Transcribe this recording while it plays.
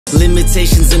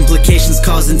Limitations, implications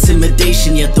cause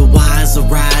intimidation, yet the wise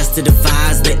arise to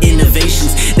devise the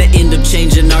innovations that end up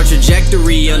changing our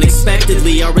trajectory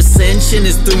unexpectedly. Our ascension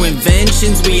is through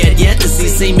inventions we had yet to see.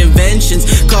 Same inventions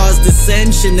cause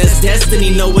dissension, that's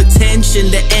destiny. No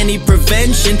attention to any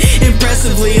prevention.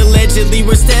 Impressively, allegedly,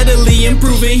 we're steadily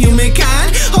improving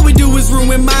humankind. All we do is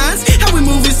ruin minds. How we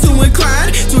move is too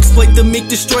inclined to exploit the meek,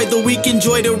 destroy the weak,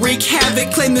 enjoy to wreak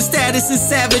havoc. Claim the status is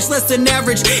savage, less than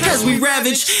average as we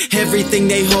ravage everything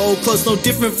they hold close. No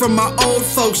different from our old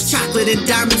folks. Chocolate and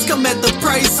diamonds come at the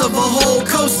price of a whole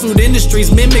coast. Food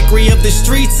industry's mimicry of the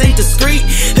streets ain't discreet.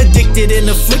 Addicted and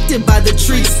afflicted by the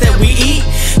treats that we eat.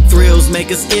 Thrills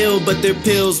make us ill, but their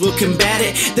pills will combat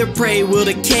it. Their prey will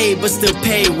decay, but still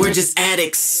pay. We're just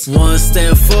addicts. One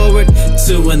step forward,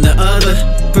 two in the other.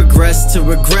 Progress to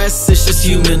regress, it's just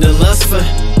human to lust for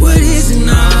what isn't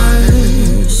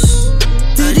ours.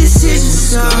 The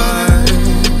decisions are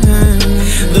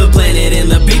the planet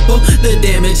and the people. The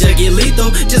damage I get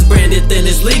lethal, just branded then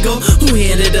it's legal. Who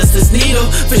handed us this needle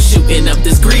for shooting up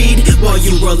this greed? While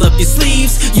you roll up your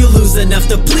sleeves, you lose enough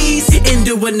to please and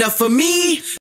do enough for me.